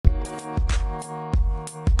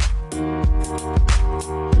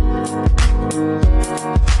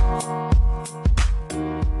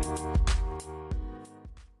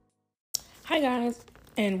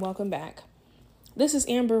and welcome back. This is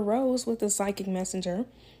Amber Rose with the Psychic Messenger,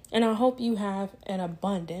 and I hope you have an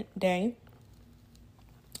abundant day.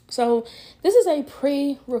 So, this is a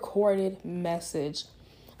pre-recorded message,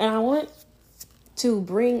 and I want to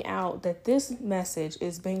bring out that this message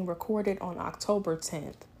is being recorded on October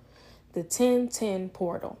 10th, the 1010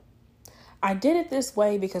 portal. I did it this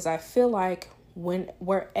way because I feel like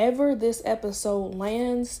wherever this episode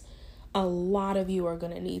lands, a lot of you are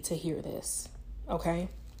going to need to hear this. Okay.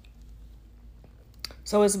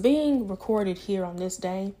 So it's being recorded here on this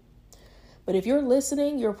day. But if you're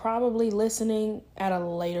listening, you're probably listening at a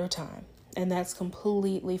later time. And that's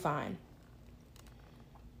completely fine.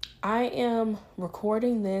 I am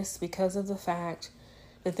recording this because of the fact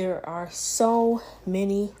that there are so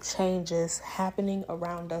many changes happening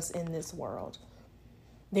around us in this world.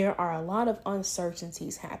 There are a lot of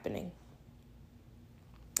uncertainties happening.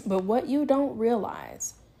 But what you don't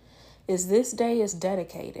realize is this day is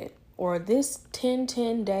dedicated, or this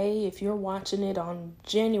 1010 day, if you're watching it on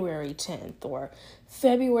January 10th or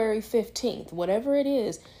February 15th, whatever it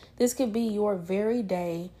is, this could be your very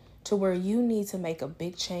day to where you need to make a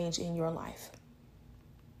big change in your life.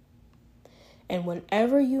 And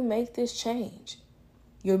whenever you make this change,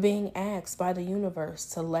 you're being asked by the universe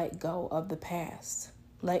to let go of the past,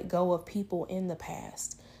 let go of people in the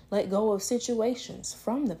past, let go of situations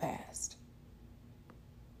from the past.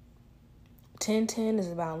 1010 is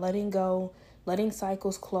about letting go, letting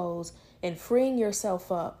cycles close, and freeing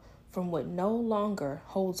yourself up from what no longer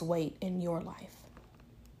holds weight in your life.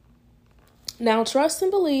 Now, trust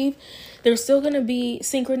and believe there's still going to be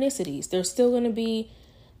synchronicities. There's still going to be,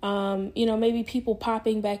 maybe people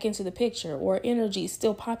popping back into the picture or energy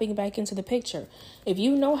still popping back into the picture. If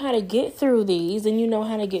you know how to get through these, then you know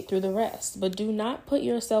how to get through the rest. But do not put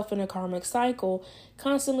yourself in a karmic cycle,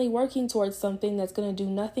 constantly working towards something that's going to do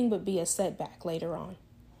nothing but be a setback later on.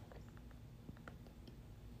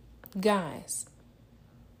 Guys,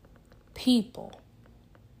 people,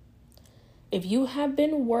 if you have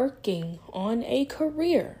been working on a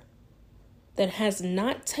career that has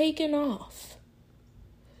not taken off,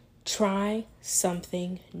 try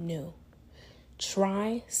something new.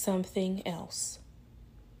 Try something else.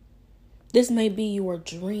 This may be your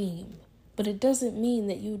dream, but it doesn't mean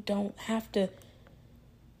that you don't have to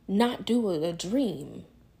not do a dream.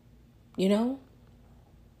 You know?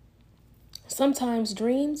 Sometimes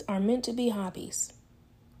dreams are meant to be hobbies,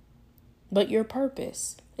 but your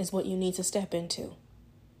purpose is what you need to step into.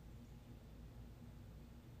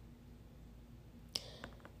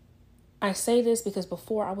 I say this because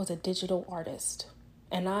before I was a digital artist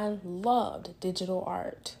and I loved digital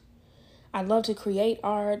art. I love to create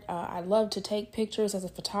art. I love to take pictures as a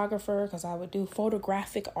photographer because I would do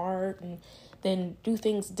photographic art and then do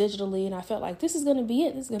things digitally. And I felt like this is going to be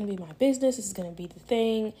it. This is going to be my business. This is going to be the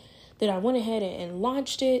thing. That I went ahead and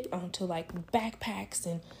launched it onto like backpacks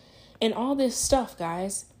and all this stuff,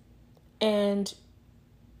 guys. And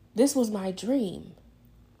this was my dream.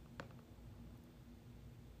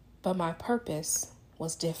 But my purpose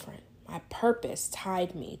was different. My purpose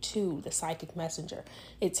tied me to the Psychic Messenger.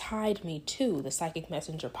 It tied me to the Psychic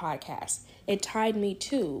Messenger podcast. It tied me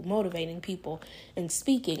to motivating people and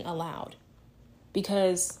speaking aloud.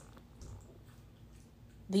 Because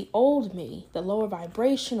the old me, the lower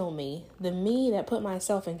vibrational me, the me that put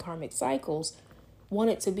myself in karmic cycles,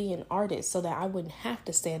 wanted to be an artist so that I wouldn't have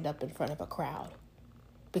to stand up in front of a crowd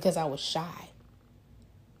because I was shy.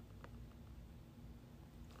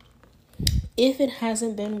 If it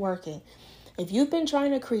hasn't been working, if you've been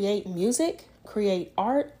trying to create music, create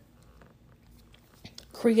art,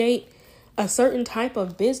 create a certain type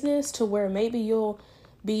of business to where maybe you'll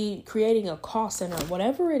be creating a call center,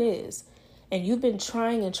 whatever it is, and you've been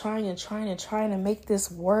trying to make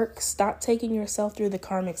this work, stop taking yourself through the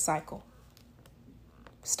karmic cycle.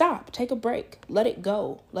 Stop. Take a break. Let it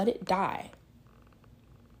go. Let it die.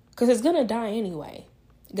 Because it's going to die anyway.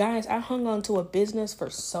 Guys, I hung on to a business for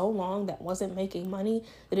so long that wasn't making money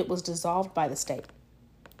that it was dissolved by the state.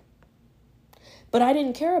 But I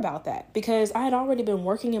didn't care about that because I had already been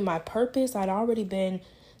working in my purpose. I'd already been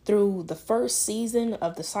through the first season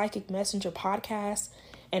of the Psychic Messenger podcast.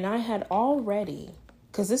 And I had already,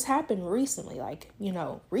 because this happened recently,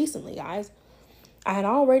 recently, guys. I had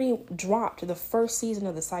already dropped the first season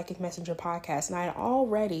of the Psychic Messenger podcast, and I had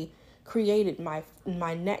already created my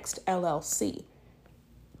next LLC.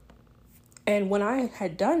 And when I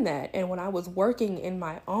had done that, and when I was working in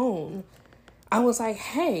my own, I was like,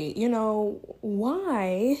 hey,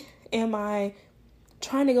 why am I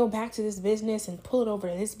trying to go back to this business and pull it over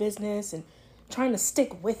to this business and trying to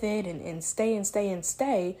stick with it and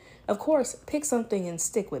stay. Of course, pick something and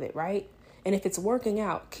stick with it, right? And if it's working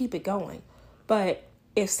out, keep it going. But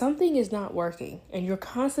if something is not working and you're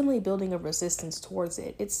constantly building a resistance towards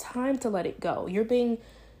it, it's time to let it go. You're being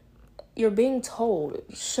told,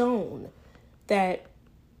 shown that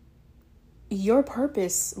your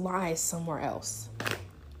purpose lies somewhere else.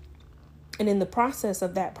 And in the process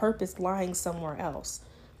of that purpose lying somewhere else,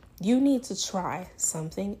 you need to try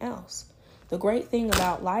something else. The great thing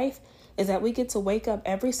about life is that we get to wake up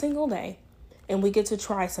every single day and we get to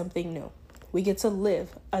try something new. We get to live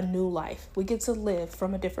a new life. We get to live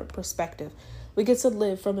from a different perspective. We get to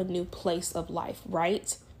live from a new place of life,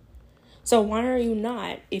 right? So why are you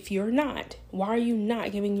not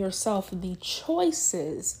giving yourself the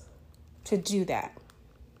choices to do that?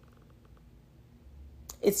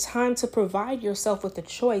 It's time to provide yourself with the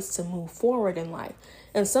choice to move forward in life.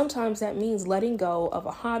 And sometimes that means letting go of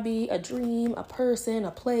a hobby, a dream, a person,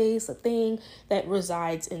 a place, a thing that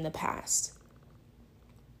resides in the past.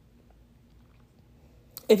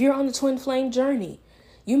 If you're on the twin flame journey,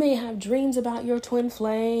 you may have dreams about your twin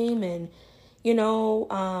flame and,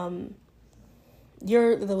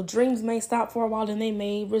 the dreams may stop for a while and they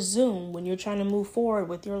may resume when you're trying to move forward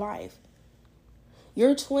with your life.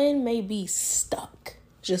 Your twin may be stuck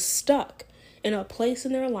in a place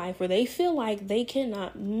in their life where they feel like they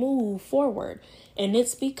cannot move forward. And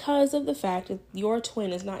it's because of the fact that your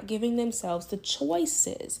twin is not giving themselves the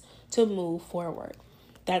choices to move forward.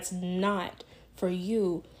 That's not for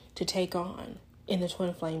you to take on in the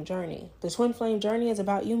twin flame journey. The twin flame journey is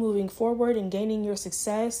about you moving forward and gaining your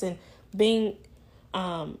success and being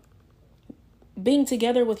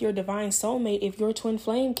together with your divine soulmate if your twin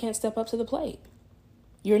flame can't step up to the plate.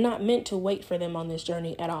 You're not meant to wait for them on this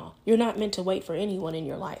journey at all. You're not meant to wait for anyone in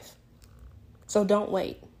your life. So don't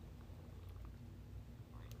wait.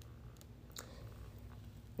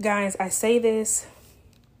 Guys, I say this,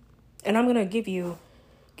 and I'm going to give you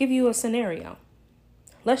a scenario.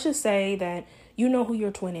 Let's just say that you know who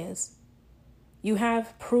your twin is. You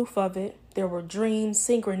have proof of it. There were dreams,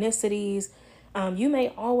 synchronicities. You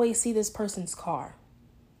may always see this person's car.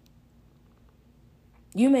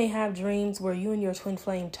 You may have dreams where you and your twin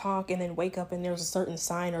flame talk and then wake up and there's a certain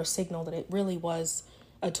sign or signal that it really was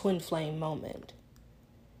a twin flame moment.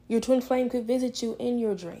 Your twin flame could visit you in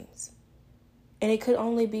your dreams. And it could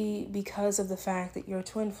only be because of the fact that your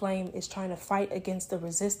twin flame is trying to fight against the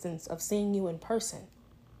resistance of seeing you in person.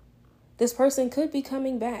 This person could be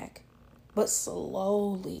coming back, but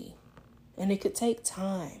slowly. And it could take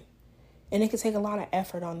time. And it could take a lot of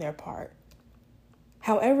effort on their part.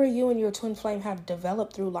 However you and your twin flame have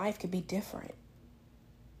developed through life could be different,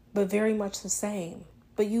 but very much the same.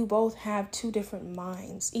 But you both have two different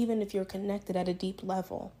minds, even if you're connected at a deep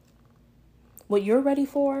level. What you're ready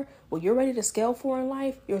for, what you're ready to scale for in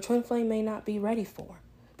life, your twin flame may not be ready for,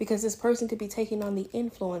 because this person could be taking on the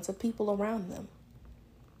influence of people around them.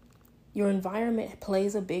 Your environment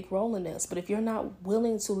plays a big role in this, but if you're not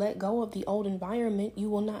willing to let go of the old environment, you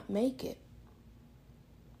will not make it.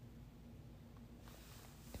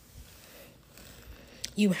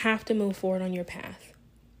 You have to move forward on your path.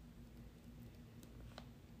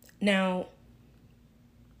 Now,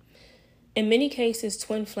 in many cases,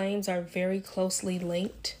 twin flames are very closely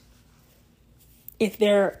linked if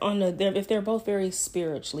they're both very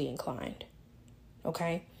spiritually inclined.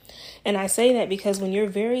 Okay? And I say that because when you're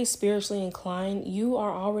very spiritually inclined, you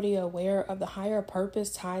are already aware of the higher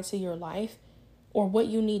purpose tied to your life or what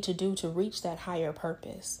you need to do to reach that higher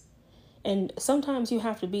purpose. And sometimes you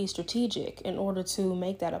have to be strategic in order to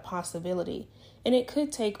make that a possibility. And it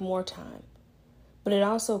could take more time, but it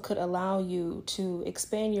also could allow you to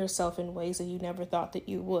expand yourself in ways that you never thought that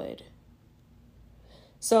you would.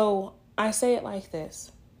 So I say it like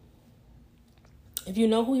this. If you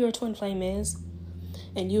know who your twin flame is,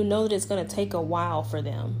 and you know that it's going to take a while for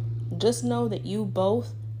them, just know that you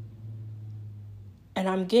both, and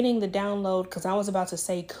I'm getting the download because I was about to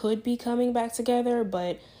say could be coming back together,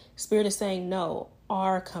 but Spirit is saying no,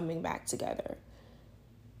 are coming back together.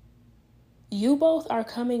 You both are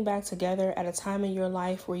coming back together at a time in your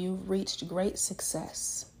life where you've reached great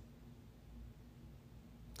success.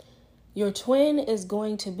 Your twin is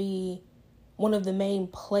going to be one of the main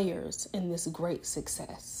players in this great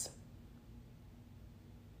success,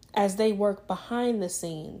 as they work behind the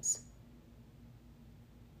scenes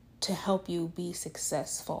to help you be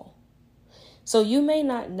successful. So you may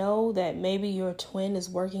not know that maybe your twin is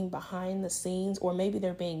working behind the scenes, or maybe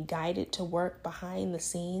they're being guided to work behind the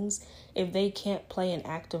scenes if they can't play an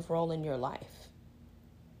active role in your life.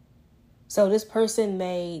 So this person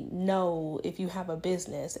may know if you have a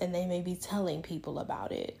business and they may be telling people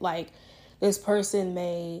about it. Like this person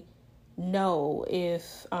may know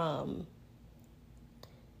if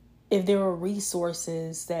if there are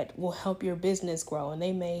resources that will help your business grow, and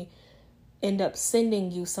they may end up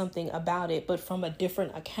sending you something about it, but from a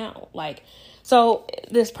different account. Like, so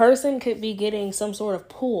this person could be getting some sort of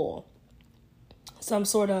pull, some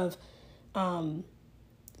sort of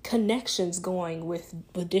connections going with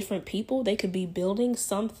different people. They could be building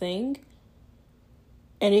something,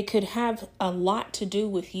 and it could have a lot to do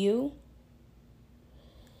with you.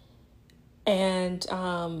 And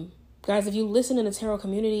guys, if you listen in the tarot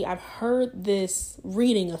community, I've heard this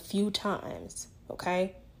reading a few times,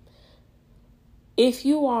 okay? If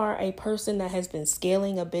you are a person that has been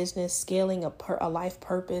scaling a business, scaling a life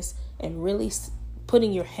purpose, and really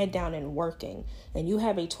putting your head down and working, and you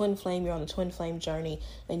have a twin flame, you're on a twin flame journey,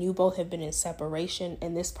 and you both have been in separation,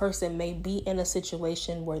 and this person may be in a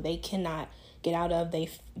situation where they cannot get out of,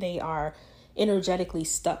 they are energetically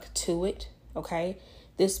stuck to it, okay?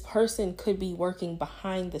 This person could be working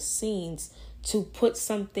behind the scenes to put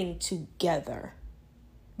something together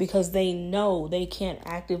because they know they can't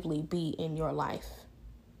actively be in your life,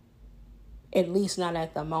 at least not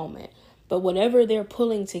at the moment. But whatever they're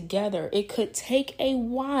pulling together, it could take a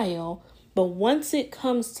while, but once it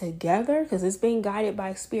comes together, because it's being guided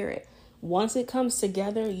by spirit, once it comes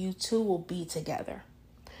together, you two will be together.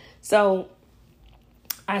 So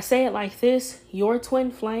I say it like this: your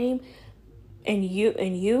twin flame and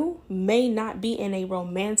you may not be in a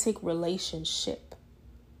romantic relationship.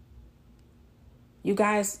 You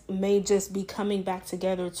guys may just be coming back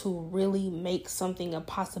together to really make something a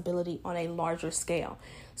possibility on a larger scale.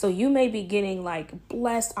 So you may be getting like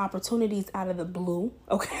blessed opportunities out of the blue,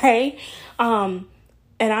 okay? And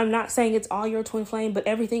I'm not saying it's all your twin flame, but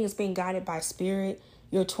everything is being guided by spirit.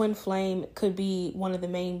 Your twin flame could be one of the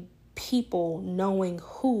main people knowing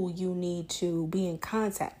who you need to be in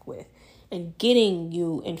contact with and getting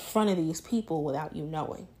you in front of these people without you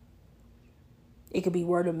knowing. It could be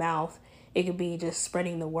word of mouth. It could be just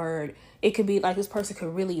spreading the word. It could be like this person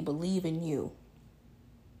could really believe in you.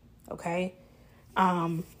 Okay?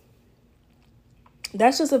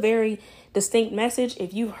 That's just a very distinct message.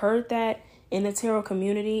 If you've heard that in the tarot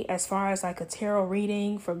community, as far as like a tarot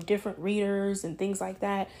reading from different readers and things like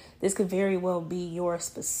that, this could very well be your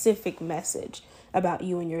specific message about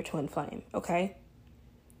you and your twin flame. Okay?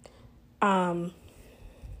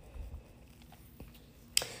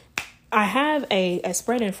 I have a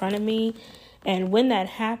spread in front of me, and when that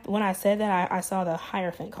happened, when I said that, I saw the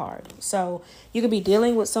Hierophant card. So you could be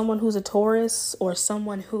dealing with someone who's a Taurus, or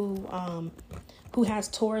someone who has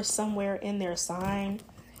Taurus somewhere in their sign.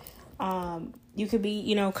 You could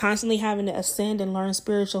be, constantly having to ascend and learn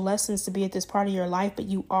spiritual lessons to be at this part of your life, but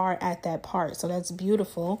you are at that part. So that's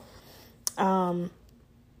beautiful.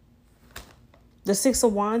 The Six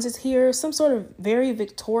of Wands is here. Some sort of very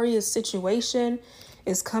victorious situation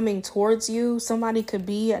is coming towards you. Somebody could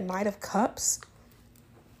be a Knight of Cups.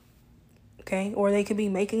 Okay. Or they could be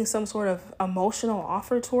making some sort of emotional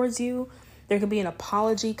offer towards you. There could be an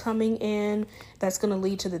apology coming in that's going to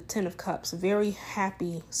lead to the Ten of Cups. Very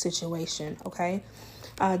happy situation. Okay.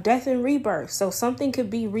 Death and rebirth. So something could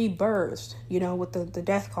be rebirthed, with the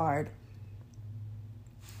Death card.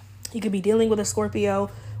 You could be dealing with a Scorpio,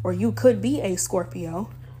 or you could be a Scorpio.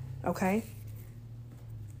 Okay.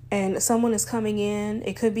 And someone is coming in.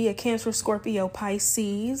 It could be a Cancer, Scorpio,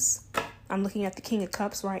 Pisces. I'm looking at the King of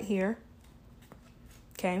Cups right here.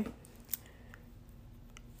 Okay.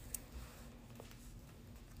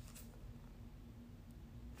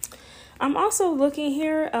 I'm also looking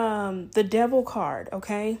here, the Devil card,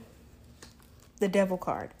 okay? The Devil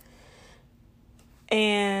card.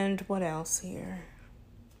 And what else here?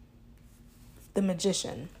 The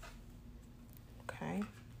Magician. Okay.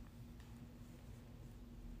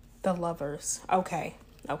 The Lovers. Okay.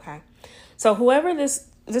 So whoever this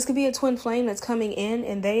could be a twin flame that's coming in,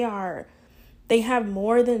 and they have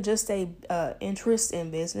more than just a interest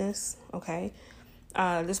in business. Okay.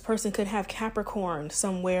 This person could have Capricorn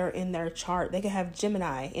somewhere in their chart. They could have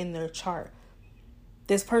Gemini in their chart.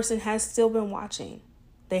 This person has still been watching.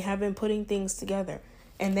 They have been putting things together,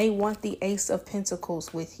 and they want the Ace of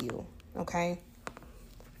Pentacles with you. Okay.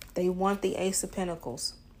 They want the Ace of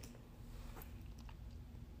Pentacles.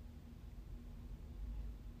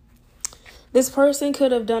 This person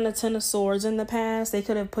could have done a Ten of Swords in the past. They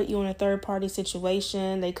could have put you in a third-party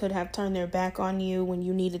situation. They could have turned their back on you when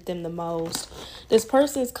you needed them the most. This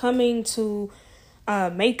person's coming to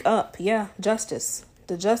make up. Yeah, Justice.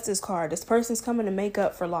 The Justice card. This person's coming to make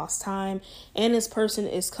up for lost time. And this person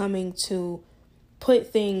is coming to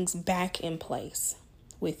put things back in place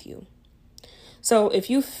with you. So if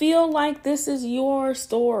you feel like this is your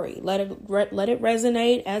story, let it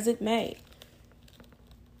resonate as it may.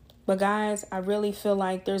 But guys, I really feel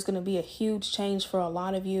like there's going to be a huge change for a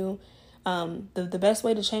lot of you. The best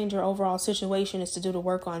way to change your overall situation is to do the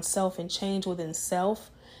work on self and change within self.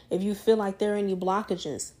 If you feel like there are any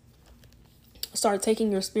blockages, start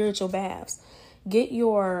taking your spiritual baths. Get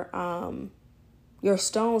your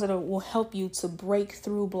stones that will help you to break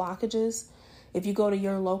through blockages. If you go to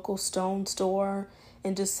your local stone store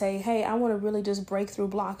and just say, hey, I want to really just break through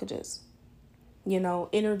blockages,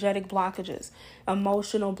 energetic blockages,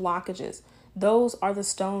 emotional blockages. Those are the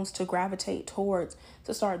stones to gravitate towards,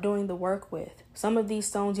 to start doing the work with. Some of these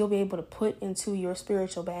stones you'll be able to put into your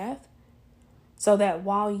spiritual bath so that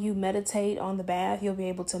while you meditate on the bath, you'll be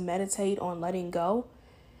able to meditate on letting go.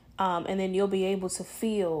 And then you'll be able to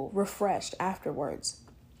feel refreshed afterwards.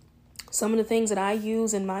 Some of the things that I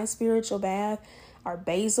use in my spiritual bath are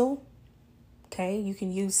basil. Okay, you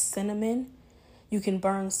can use cinnamon. You can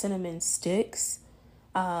burn cinnamon sticks.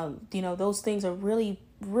 Those things are really,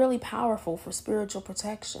 really powerful for spiritual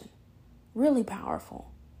protection. Really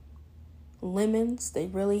powerful. Lemons, they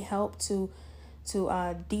really help to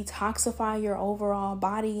detoxify your overall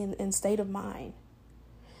body and state of mind.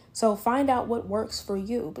 So find out what works for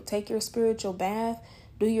you, but take your spiritual bath,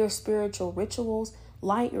 do your spiritual rituals,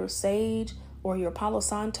 light your sage or your Palo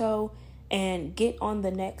Santo, and get on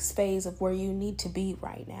the next phase of where you need to be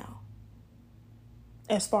right now.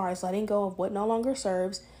 As far as letting go of what no longer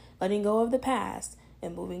serves, letting go of the past,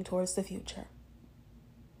 and moving towards the future.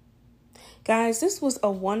 Guys, this was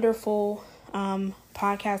a wonderful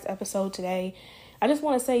podcast episode today. I just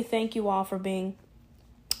want to say thank you all for being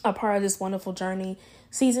a part of this wonderful journey.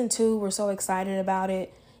 Season 2, we're so excited about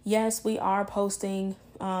it. Yes, we are posting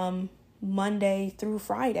Monday through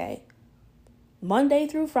Friday. Monday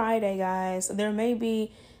through Friday, guys. There may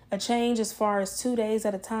be a change as far as 2 days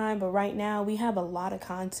at a time, but right now we have a lot of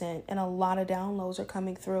content and a lot of downloads are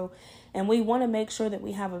coming through. And we want to make sure that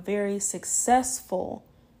we have a very successful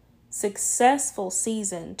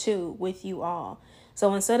season 2 with you all.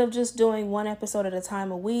 So instead of just doing one episode at a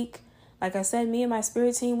time a week, like I said, me and my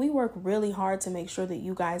spirit team, we work really hard to make sure that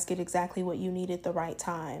you guys get exactly what you need at the right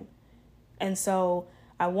time. And so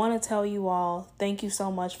I want to tell you all, thank you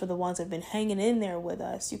so much for the ones that have been hanging in there with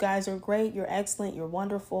us. You guys are great. You're excellent. You're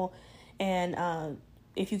wonderful. And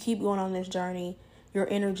if you keep going on this journey, your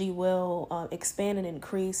energy will expand and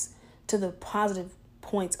increase to the positive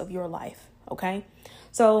points of your life. Okay.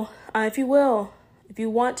 So if you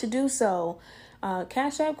want to do so,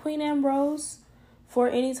 Cash App Queen Ambrose for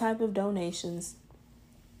any type of donations.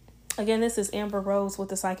 Again, this is Amber Rose with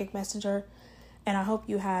the Psychic Messenger, and I hope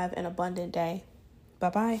you have an abundant day.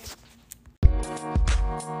 Bye-bye.